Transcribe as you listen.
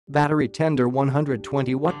Battery tender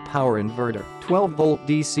 120 watt power inverter, 12 volt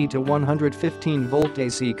DC to 115 volt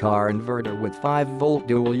AC car inverter with 5 volt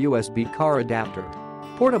dual USB car adapter.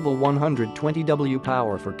 Portable 120W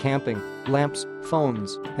power for camping, lamps,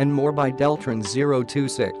 phones, and more by Deltran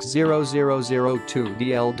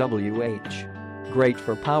 0260002DLWH. Great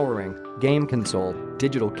for powering game console,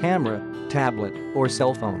 digital camera, tablet, or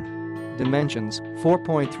cell phone. Dimensions: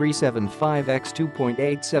 4.375 x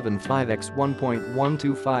 2.875 x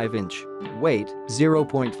 1.125 inch. Weight: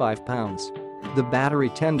 0.5 pounds. The battery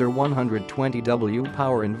tender 120W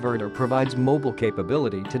power inverter provides mobile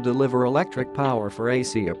capability to deliver electric power for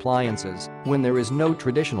AC appliances when there is no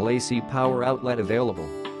traditional AC power outlet available.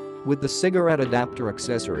 With the cigarette adapter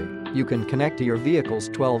accessory, you can connect to your vehicle's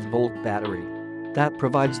 12-volt battery. That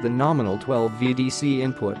provides the nominal 12 VDC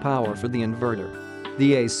input power for the inverter.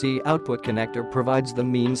 The AC output connector provides the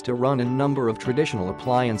means to run a number of traditional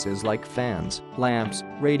appliances like fans, lamps,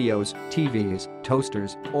 radios, TVs,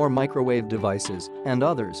 toasters, or microwave devices, and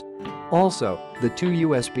others. Also, the two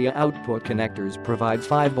USB output connectors provide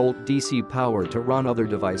 5-volt DC power to run other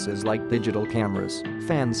devices like digital cameras,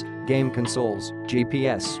 fans, game consoles,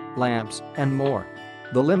 GPS, lamps, and more.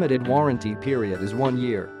 The limited warranty period is 1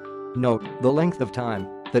 year. Note, the length of time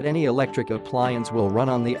that any electric appliance will run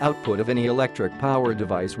on the output of any electric power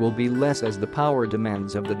device will be less as the power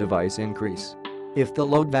demands of the device increase. If the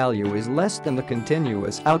load value is less than the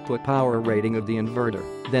continuous output power rating of the inverter,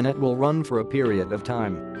 then it will run for a period of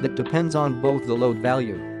time that depends on both the load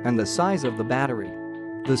value and the size of the battery.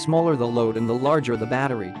 The smaller the load and the larger the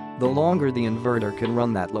battery, the longer the inverter can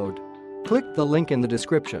run that load. Click the link in the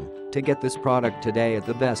description to get this product today at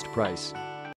the best price.